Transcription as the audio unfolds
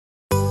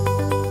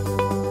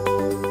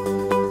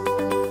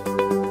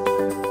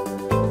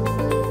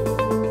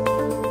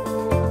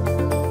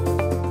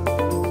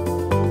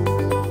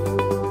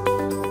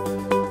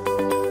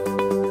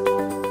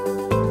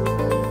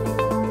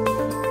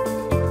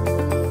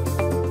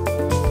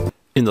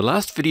In the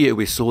last video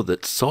we saw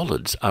that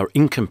solids are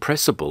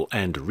incompressible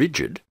and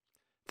rigid.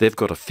 They've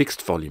got a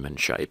fixed volume and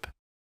shape.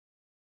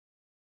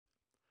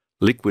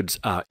 Liquids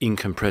are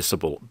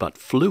incompressible but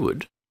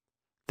fluid.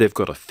 They've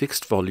got a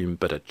fixed volume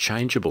but a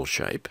changeable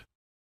shape.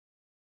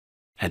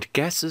 And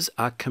gases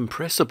are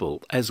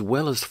compressible as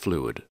well as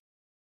fluid.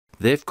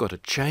 They've got a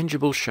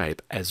changeable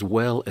shape as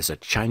well as a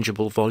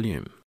changeable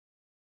volume.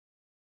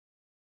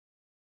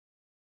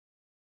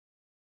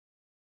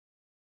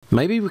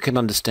 Maybe we can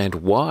understand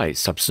why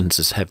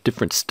substances have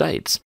different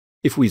states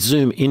if we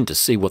zoom in to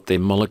see what their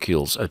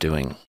molecules are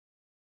doing.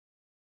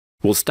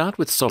 We'll start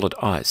with solid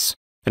ice,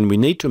 and we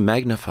need to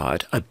magnify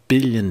it 1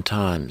 billion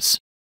times.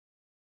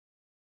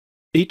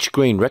 Each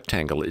green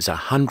rectangle is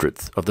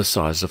 1/100th of the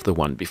size of the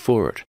one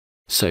before it,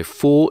 so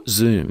 4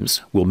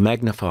 zooms will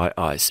magnify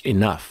ice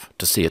enough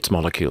to see its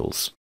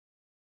molecules.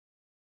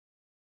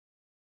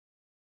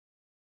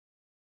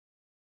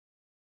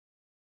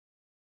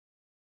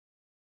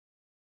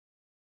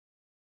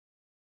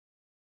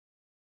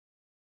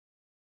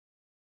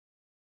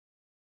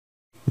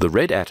 The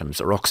red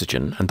atoms are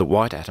oxygen and the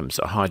white atoms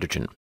are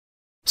hydrogen.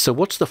 So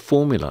what's the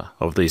formula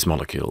of these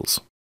molecules?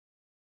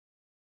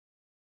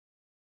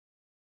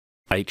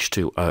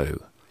 H2O.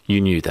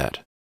 You knew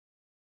that.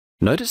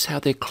 Notice how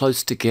they're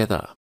close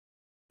together.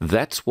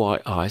 That's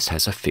why ice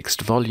has a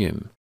fixed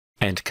volume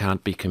and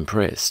can't be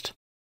compressed.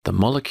 The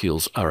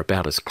molecules are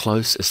about as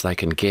close as they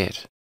can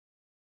get.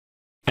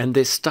 And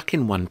they're stuck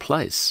in one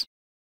place.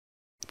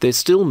 They're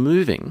still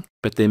moving,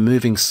 but they're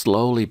moving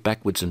slowly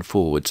backwards and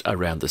forwards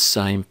around the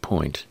same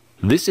point.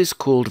 This is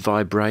called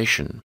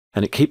vibration,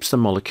 and it keeps the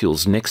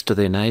molecules next to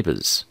their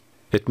neighbours.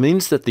 It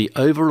means that the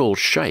overall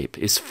shape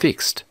is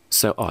fixed,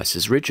 so ice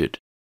is rigid.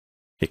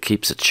 It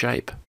keeps its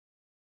shape.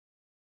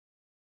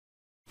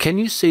 Can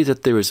you see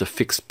that there is a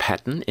fixed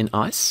pattern in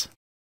ice?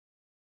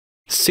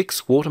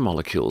 6 water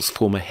molecules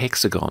form a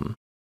hexagon,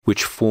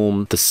 which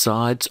form the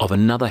sides of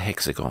another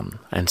hexagon,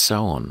 and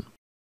so on.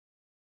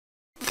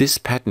 This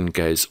pattern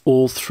goes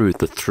all through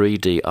the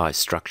 3D ice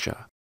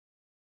structure.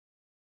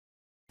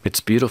 It's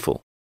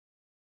beautiful.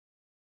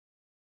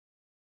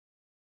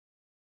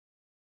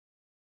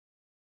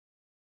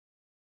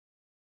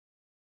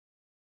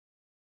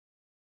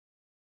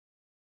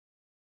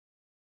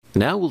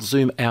 Now we'll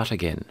zoom out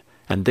again,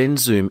 and then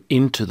zoom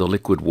into the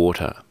liquid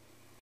water.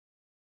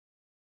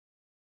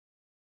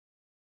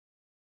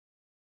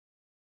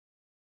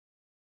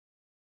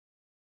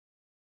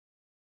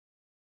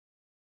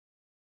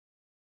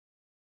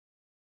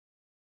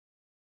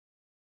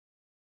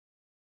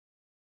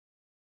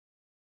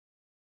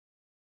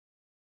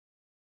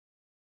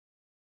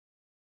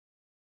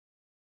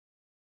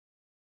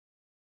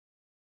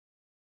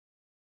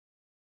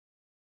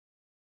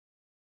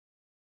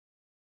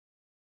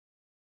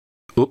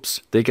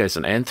 Oops, there goes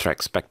an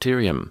anthrax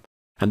bacterium,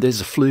 and there's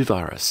a flu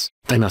virus.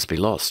 They must be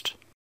lost.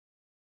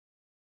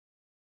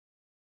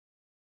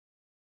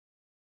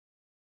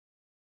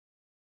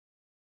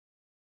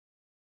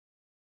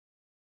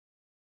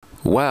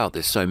 Wow,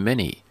 there's so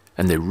many,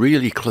 and they're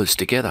really close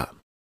together.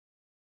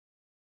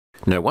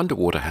 No wonder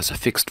water has a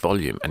fixed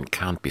volume and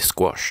can't be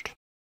squashed.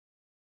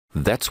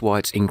 That's why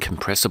it's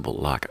incompressible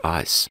like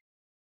ice.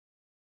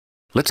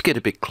 Let's get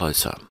a bit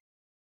closer.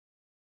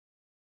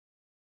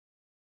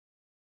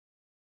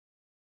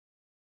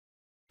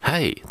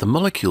 Hey, the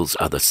molecules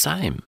are the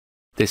same.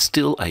 They're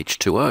still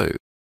H2O.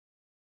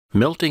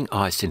 Melting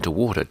ice into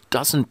water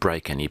doesn't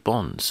break any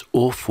bonds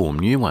or form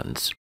new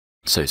ones.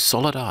 So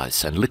solid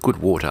ice and liquid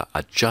water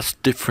are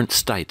just different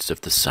states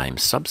of the same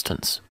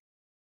substance.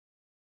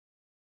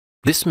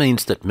 This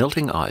means that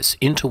melting ice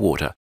into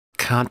water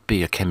can't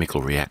be a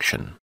chemical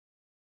reaction.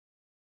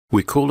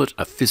 We call it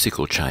a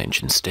physical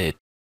change instead.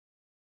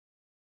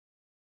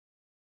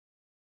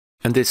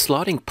 And they're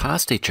sliding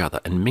past each other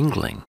and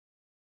mingling.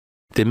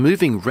 They're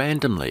moving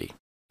randomly.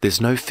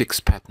 There's no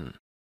fixed pattern.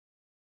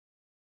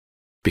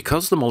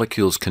 Because the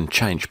molecules can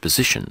change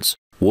positions,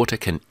 water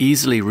can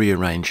easily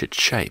rearrange its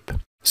shape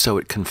so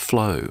it can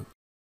flow.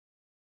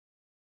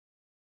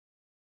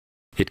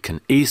 It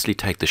can easily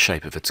take the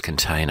shape of its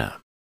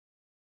container.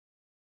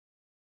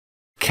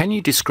 Can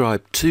you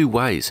describe 2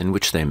 ways in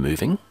which they're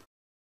moving?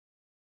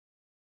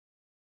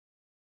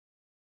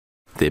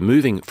 They're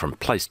moving from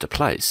place to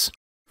place.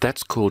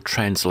 That's called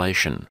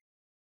translation.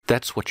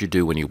 That's what you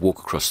do when you walk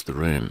across the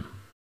room.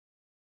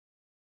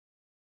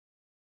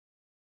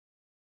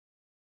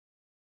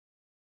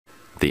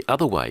 The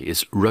other way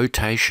is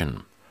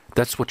rotation.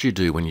 That's what you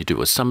do when you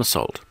do a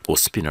somersault or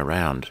spin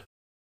around.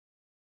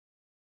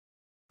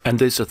 And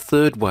there's a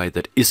third way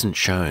that isn't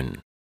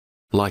shown,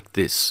 like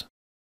this.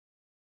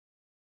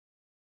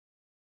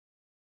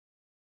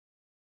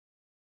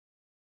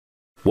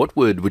 What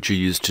word would you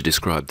use to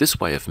describe this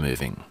way of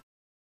moving?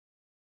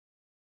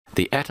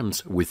 The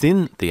atoms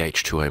within the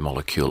H2O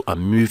molecule are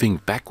moving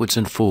backwards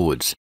and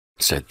forwards,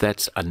 so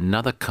that's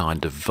another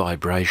kind of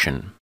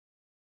vibration.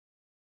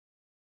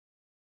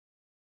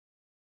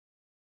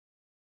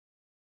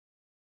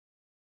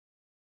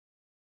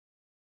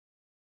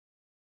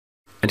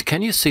 And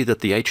can you see that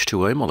the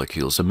H2O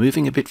molecules are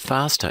moving a bit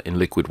faster in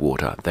liquid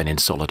water than in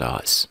solid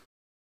ice?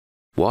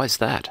 Why is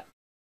that?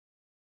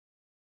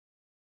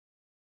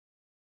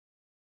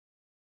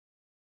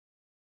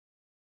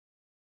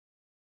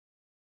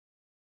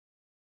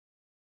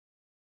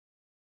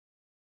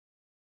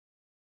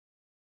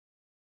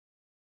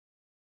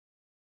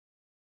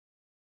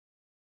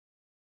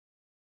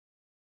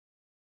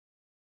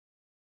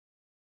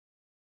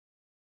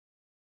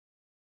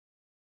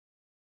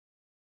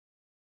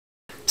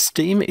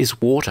 Steam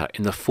is water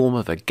in the form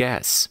of a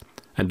gas,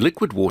 and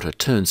liquid water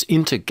turns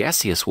into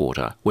gaseous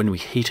water when we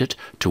heat it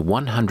to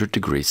 100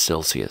 degrees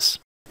Celsius.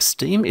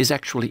 Steam is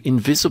actually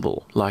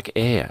invisible, like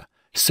air,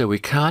 so we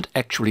can't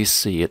actually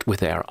see it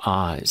with our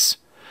eyes.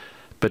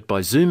 But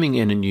by zooming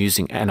in and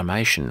using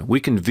animation, we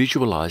can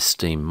visualize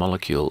steam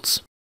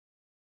molecules.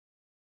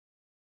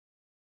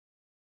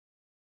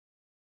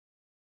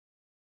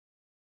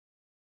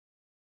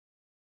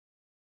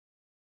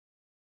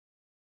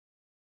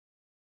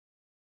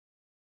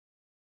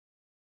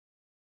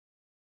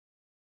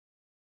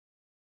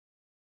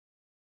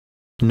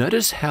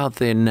 Notice how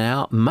they're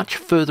now much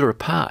further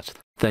apart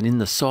than in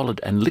the solid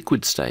and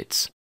liquid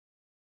states.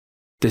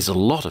 There's a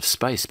lot of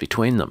space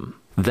between them.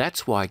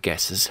 That's why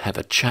gases have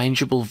a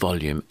changeable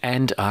volume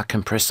and are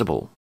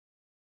compressible.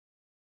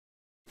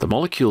 The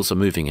molecules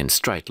are moving in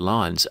straight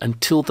lines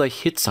until they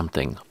hit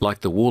something like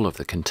the wall of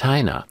the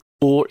container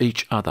or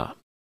each other.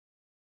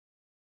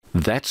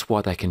 That's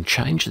why they can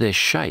change their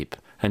shape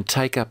and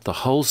take up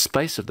the whole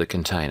space of the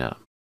container.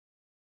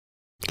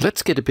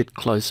 Let's get a bit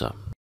closer.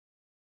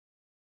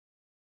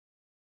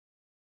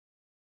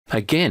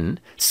 Again,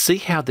 see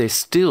how they're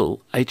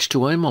still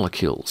H2O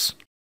molecules.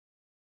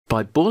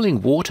 By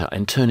boiling water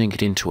and turning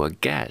it into a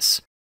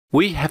gas,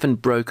 we haven't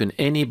broken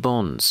any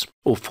bonds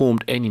or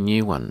formed any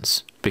new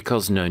ones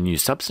because no new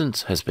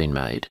substance has been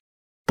made.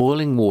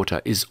 Boiling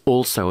water is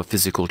also a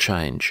physical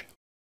change.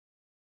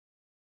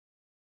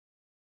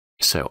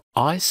 So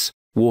ice,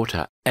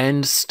 water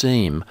and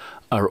steam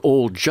are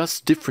all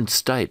just different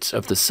states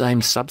of the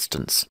same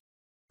substance,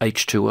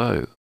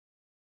 H2O.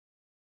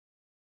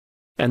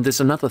 And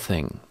there's another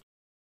thing.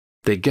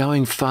 They're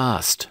going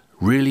fast,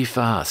 really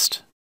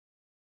fast.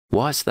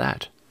 Why is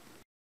that?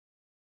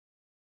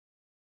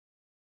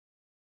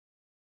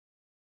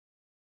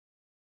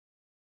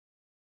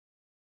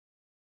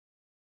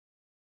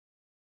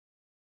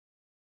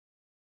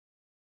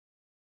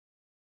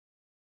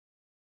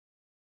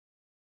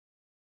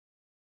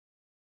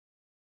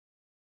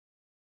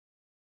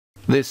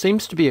 There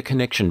seems to be a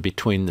connection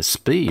between the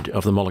speed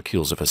of the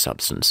molecules of a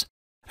substance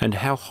and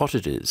how hot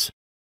it is.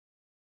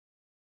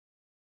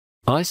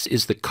 Ice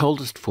is the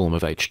coldest form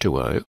of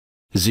H2O,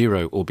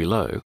 0 or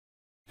below,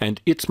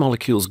 and its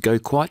molecules go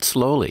quite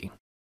slowly.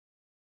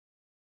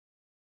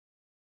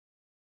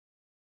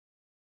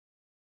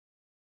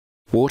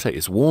 Water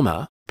is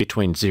warmer,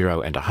 between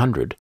 0 and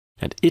 100,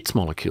 and its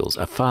molecules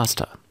are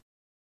faster.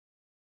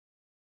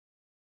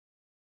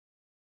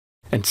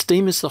 And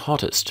steam is the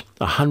hottest,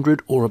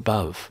 100 or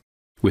above,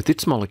 with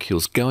its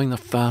molecules going the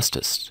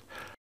fastest.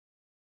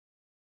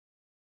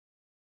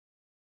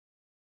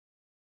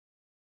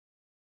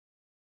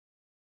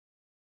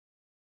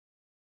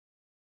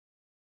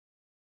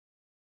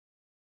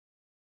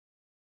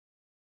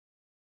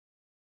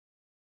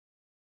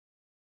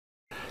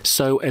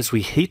 So as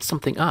we heat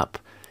something up,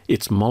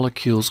 its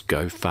molecules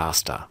go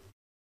faster.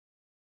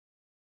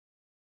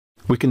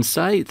 We can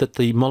say that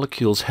the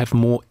molecules have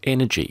more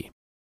energy,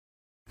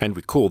 and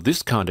we call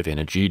this kind of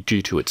energy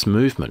due to its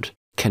movement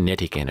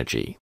kinetic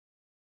energy.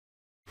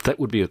 That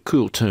would be a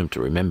cool term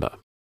to remember.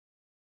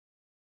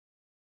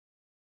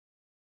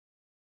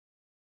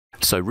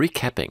 So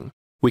recapping,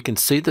 we can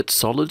see that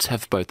solids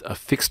have both a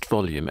fixed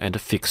volume and a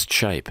fixed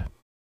shape.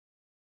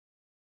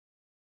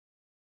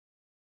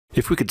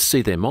 If we could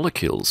see their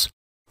molecules,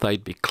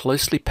 they'd be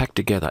closely packed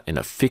together in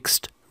a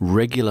fixed,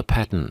 regular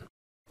pattern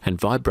and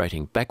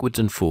vibrating backwards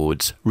and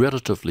forwards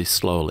relatively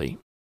slowly.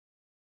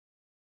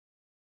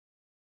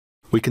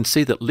 We can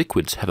see that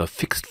liquids have a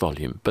fixed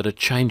volume but a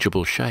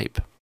changeable shape.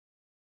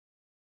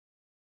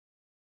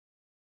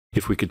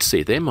 If we could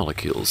see their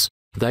molecules,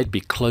 they'd be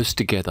close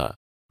together,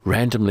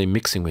 randomly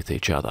mixing with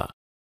each other,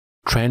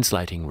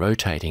 translating,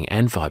 rotating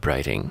and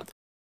vibrating,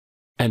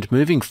 and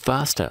moving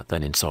faster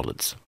than in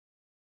solids.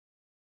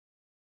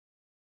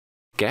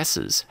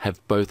 Gases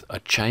have both a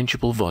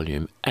changeable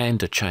volume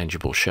and a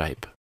changeable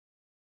shape.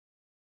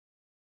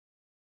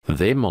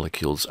 Their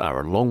molecules are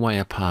a long way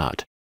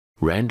apart,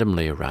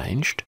 randomly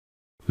arranged,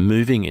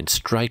 moving in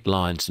straight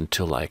lines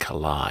until they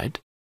collide,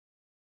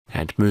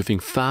 and moving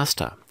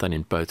faster than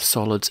in both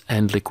solids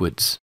and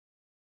liquids.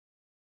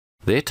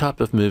 Their type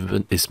of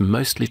movement is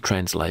mostly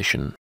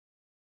translation.